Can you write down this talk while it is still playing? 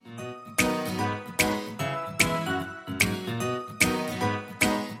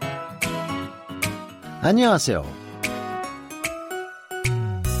안녕하세요.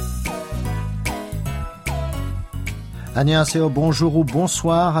 Annyeonghaseyo, bonjour ou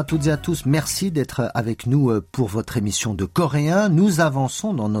bonsoir à toutes et à tous. Merci d'être avec nous pour votre émission de coréen. Nous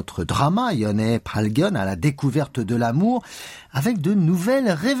avançons dans notre drama Yonhae Palgyeon à la découverte de l'amour avec de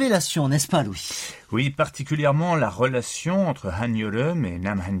nouvelles révélations, n'est-ce pas Louis? Oui, particulièrement la relation entre Han Yeolum et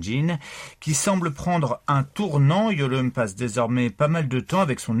Nam Han-jin qui semble prendre un tournant. Yeolum passe désormais pas mal de temps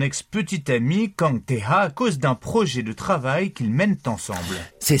avec son ex-petite amie Kang Tae-ha à cause d'un projet de travail qu'ils mènent ensemble.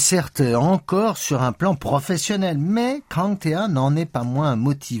 C'est certes encore sur un plan professionnel, mais Kang Tae-ha n'en est pas moins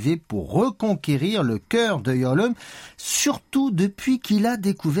motivé pour reconquérir le cœur de Yeolum, surtout depuis qu'il a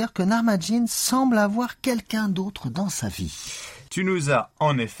découvert que Nam Han-jin semble avoir quelqu'un d'autre dans sa vie. Tu nous as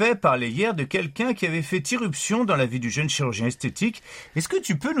en effet parlé hier de quelqu'un qui avait fait irruption dans la vie du jeune chirurgien esthétique. Est-ce que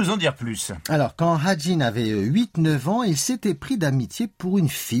tu peux nous en dire plus? Alors, quand Ha-jin avait 8-9 ans, il s'était pris d'amitié pour une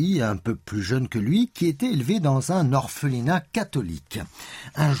fille un peu plus jeune que lui qui était élevée dans un orphelinat catholique.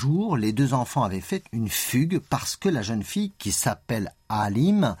 Un jour, les deux enfants avaient fait une fugue parce que la jeune fille, qui s'appelle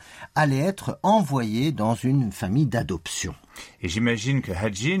Alim, allait être envoyée dans une famille d'adoption. Et j'imagine que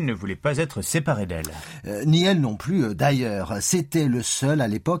Ha-jin ne voulait pas être séparé d'elle. Ni elle non plus, d'ailleurs. C'était le seul à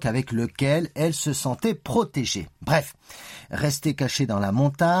l'époque avec lequel elle se sentait protégée. Bref, rester caché dans la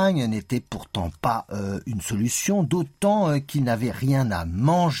montagne n'était pourtant pas une solution, d'autant qu'il n'avait rien à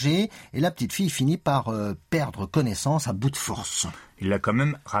manger et la petite fille finit par perdre connaissance à bout de force. Il l'a quand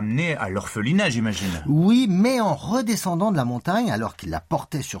même ramenée à l'orphelinat, j'imagine. Oui, mais en redescendant de la montagne, alors qu'il la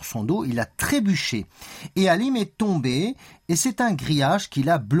portait sur son dos, il a trébuché. Et Alim est tombé, et c'est un grillage qui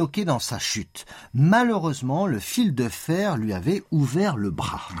l'a bloqué dans sa chute. Malheureusement, le fil de fer lui avait ouvert le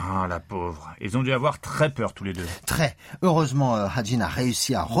bras. Ah, la pauvre. Ils ont dû avoir très peur tous les deux. Très. Heureusement, Ha-jin a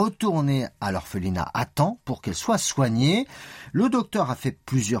réussi à retourner à l'orphelinat à temps pour qu'elle soit soignée. Le docteur a fait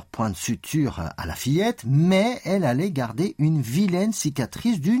plusieurs points de suture à la fillette, mais elle allait garder une vilaine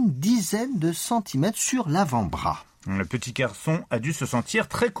cicatrice d'une dizaine de centimètres sur l'avant-bras. Le petit garçon a dû se sentir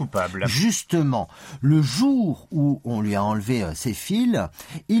très coupable. Justement, le jour où on lui a enlevé ses fils,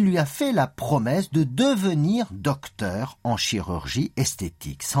 il lui a fait la promesse de devenir docteur en chirurgie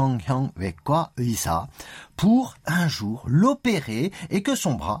esthétique, Sanghyang-Wekwa Eisa, pour un jour l'opérer et que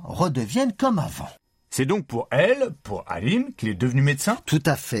son bras redevienne comme avant. C'est donc pour elle, pour Alim, qu'il est devenu médecin? Tout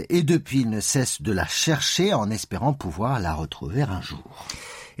à fait. Et depuis, il ne cesse de la chercher en espérant pouvoir la retrouver un jour.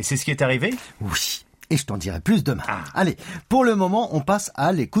 Et c'est ce qui est arrivé? Oui. Et je t'en dirai plus demain. Allez, pour le moment, on passe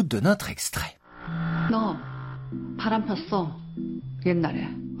à l'écoute de notre extrait. 너 바람 폈어. 옛날에.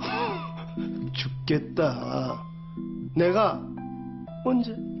 죽겠다. 내가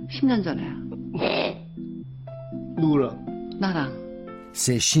언제? 10년 전에. 누구랑? 나랑.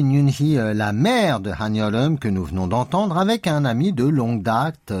 C'est Shin Yoon-hee, la mère de Han Yeolum que nous venons d'entendre avec un ami de longue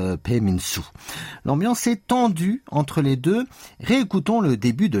date, Bae Min-soo. L'ambiance est tendue entre les deux. Réécoutons le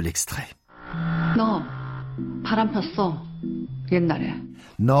début de l'extrait. 너 바람 폈어. 옛날에.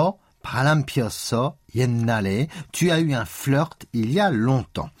 너 바람 피웠어 옛날에. Tu as eu un flirt il y a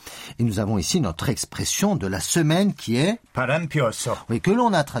longtemps. Et nous avons ici notre expression de la semaine qui est 바람 피웠어. Oui, que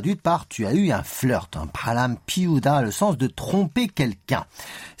l'on a traduite par tu as eu un flirt. 바람 피우다, le sens de tromper quelqu'un.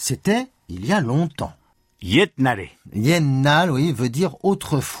 C'était il y a longtemps. 옛날에. 옛날, oui, veut dire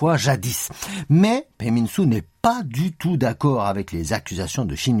autrefois, jadis. Mais Bae Min-soo n'est pas du tout d'accord avec les accusations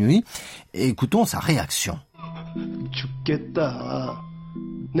de Shin Yoon-hee. Écoutons sa réaction. 죽겠다.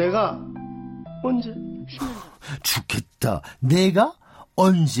 내가 언제? 죽겠다. 내가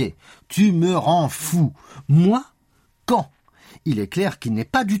언제? Tu me rends fou. Moi, quand? Il est clair qu'il n'est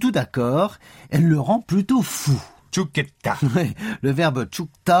pas du tout d'accord. Elle le rend plutôt fou. 죽겠다. Le verbe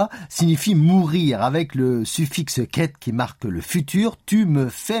죽다 signifie mourir avec le suffixe ket qui marque le futur. Tu me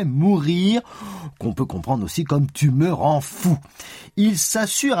fais mourir, qu'on peut comprendre aussi comme tu me rends fou. Il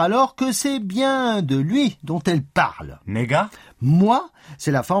s'assure alors que c'est bien de lui dont elle parle. 내가? Moi,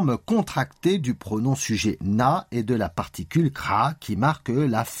 c'est la forme contractée du pronom sujet na et de la particule kra qui marque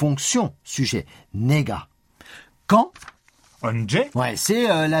la fonction sujet 내가. Quand? 언제? Ouais, c'est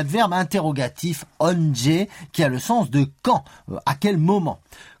l'adverbe interrogatif 언제 qui a le sens de quand, à quel moment.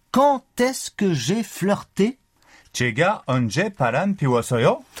 Quand est-ce que j'ai flirté? 제가 언제 바람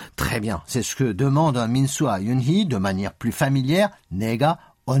피웠어요? Très bien, c'est ce que demande Min-soo à Yoon-hee de manière plus familière. 내가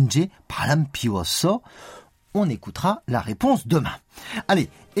언제 바람 피웠어? On écoutera la réponse demain. Allez,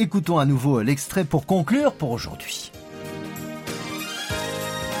 écoutons à nouveau l'extrait pour conclure pour aujourd'hui.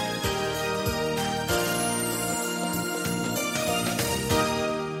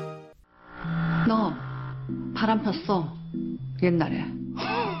 너 바람 폈어. 옛날에.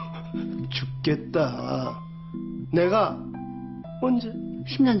 죽겠다. 내가 언제?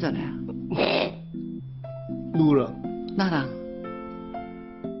 10년 전에. 누구랑? 나랑.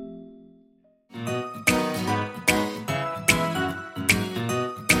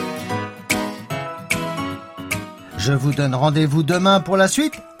 Je vous donne rendez-vous demain pour la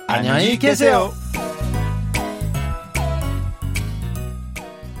suite. 안녕히 계세요.